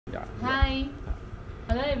Yeah. Hi,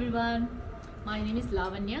 hello everyone. My name is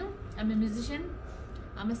Lavanya. I'm a musician.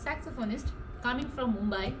 I'm a saxophonist coming from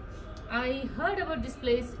Mumbai. I heard about this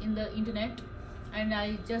place in the internet and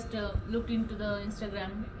I just looked into the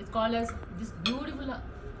Instagram. It's called as this beautiful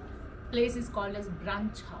place is called as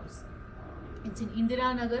Brunch House. It's in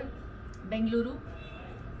Indira Nagar, Bengaluru.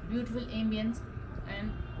 Beautiful ambience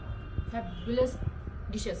and fabulous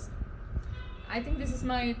dishes. I think this is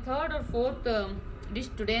my third or fourth dish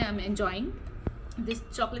today. I'm enjoying this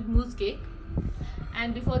chocolate mousse cake,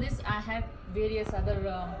 and before this I had various other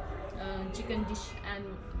chicken dish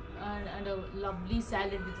and a lovely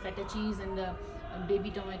salad with feta cheese and baby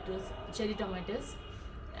tomatoes, cherry tomatoes,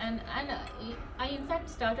 and I in fact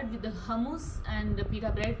started with the hummus and the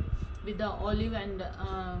pita bread with the olive and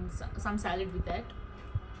some salad with that,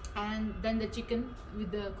 and then the chicken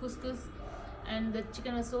with the couscous, and the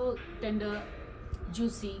chicken was so tender,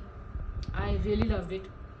 juicy. I really loved it,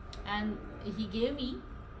 and he gave me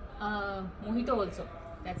mojito also.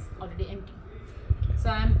 That's already empty. So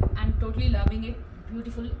I'm totally loving it.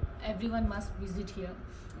 Beautiful. Everyone must visit here,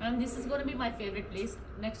 and this is going to be my favorite place.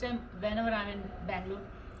 Next time, whenever I'm in Bangalore,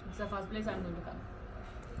 it's the first place I'm going to come.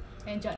 Enjoy.